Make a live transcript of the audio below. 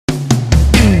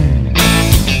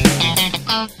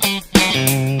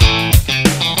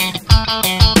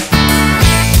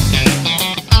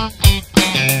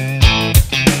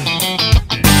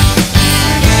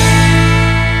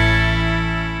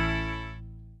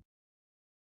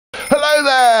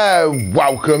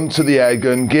Welcome to the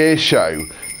Airgun Gear Show,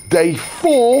 day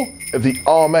 4 of the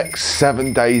Armex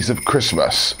 7 Days of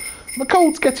Christmas. My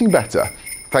cold's getting better,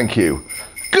 thank you.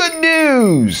 Good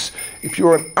news! If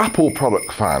you're an Apple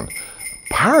product fan,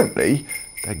 apparently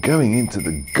they're going into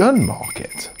the gun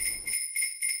market.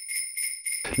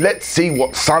 Let's see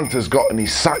what Santa's got in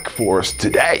his sack for us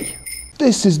today.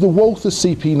 This is the Walther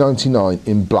CP99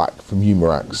 in black from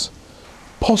Umarex.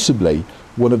 Possibly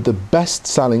one of the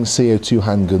best-selling CO2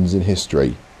 handguns in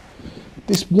history.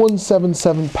 This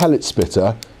 177 pellet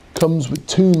spitter comes with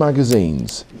 2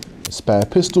 magazines, a spare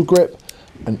pistol grip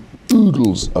and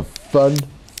oodles of fun.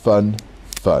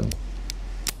 The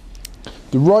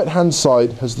right hand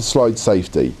side has the slide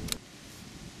safety.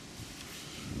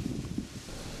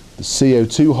 The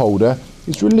CO2 holder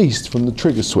is released from the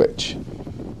trigger switch.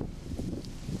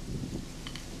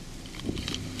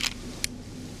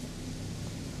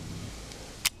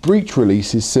 Breech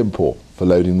release is simple for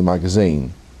loading the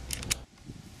magazine.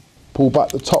 Pull back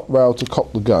the top rail to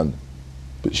cock the gun,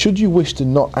 but should you wish to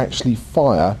not actually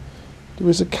fire, there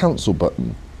is a cancel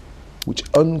button which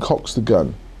uncocks the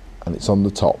gun, and it's on the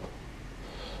top.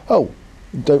 Oh,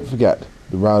 and don't forget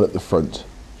the rail at the front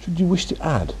should you wish to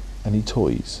add any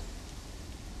toys.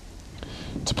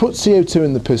 To put CO2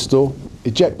 in the pistol,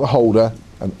 eject the holder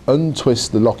and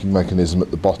untwist the locking mechanism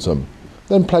at the bottom.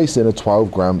 Then place in a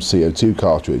 12-gram CO2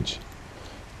 cartridge.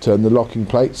 Turn the locking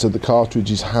plate so the cartridge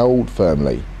is held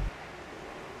firmly.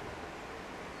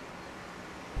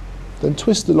 Then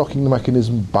twist the locking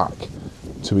mechanism back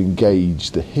to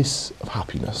engage the hiss of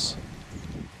happiness.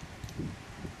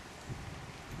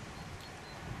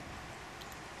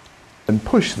 And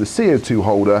push the CO2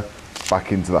 holder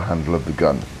back into the handle of the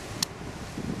gun.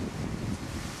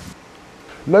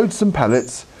 Load some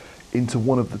pellets into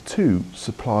one of the 2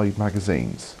 supplied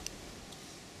magazines.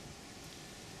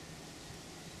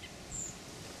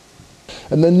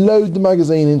 And then load the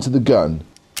magazine into the gun.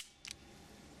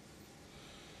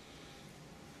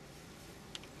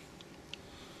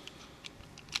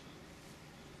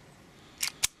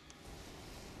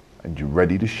 And you're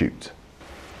ready to shoot.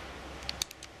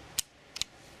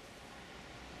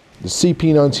 The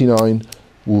CP99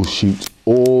 will shoot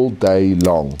all day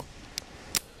long.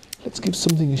 Let's give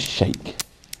something a shake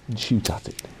and shoot at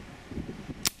it.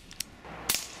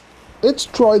 Let's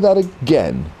try that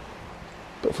again,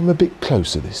 but from a bit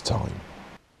closer this time.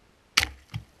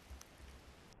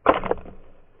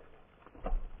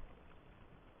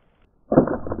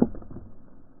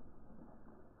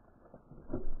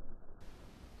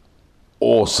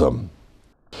 Awesome!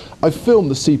 I've filmed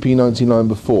the CP99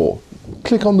 before.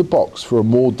 Click on the box for a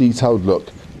more detailed look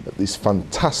at this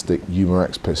fantastic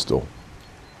Umarex pistol.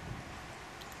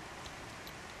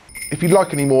 If you'd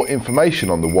like any more information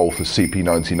on the Walther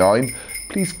CP99,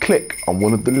 please click on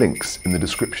one of the links in the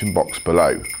description box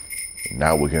below.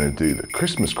 Now we're going to do the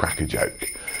Christmas cracker joke.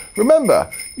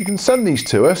 Remember, you can send these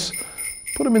to us,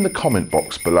 put them in the comment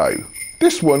box below.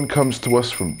 This one comes to us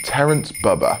from Terence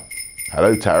Bubba.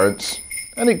 Hello Terence.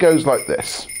 And it goes like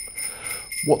this.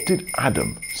 What did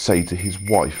Adam say to his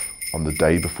wife on the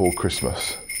day before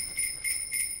Christmas?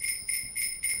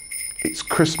 It's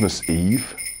Christmas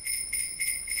Eve.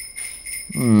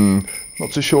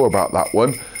 Not so sure about that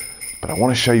one, but I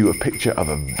want to show you a picture of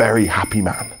a very happy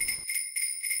man.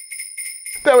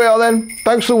 There we are then.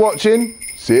 Thanks for watching.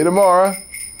 See you tomorrow.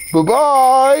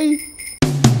 Bye-bye.